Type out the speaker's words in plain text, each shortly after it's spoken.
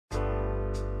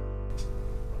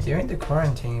During the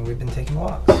quarantine, we've been taking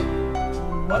walks.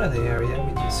 One of the areas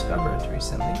we discovered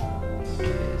recently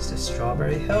is the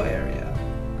Strawberry Hill area.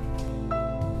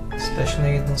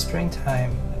 Especially in the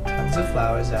springtime, tons of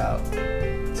flowers out.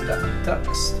 It's got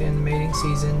ducks in the mating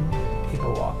season,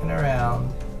 people walking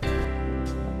around.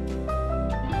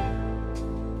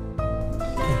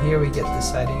 And here we get the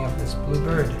sighting of this blue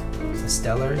bird, the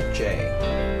stellar jay.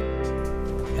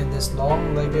 And this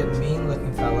long-legged,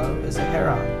 mean-looking fellow is a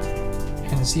heron.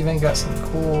 And it's even got some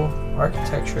cool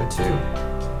architecture too.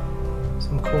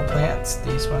 Some cool plants.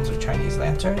 These ones are Chinese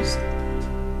lanterns,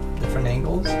 different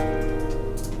angles,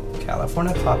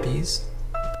 California poppies,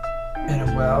 and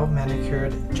a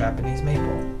well-manicured Japanese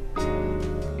maple.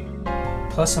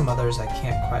 Plus some others I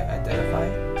can't quite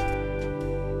identify.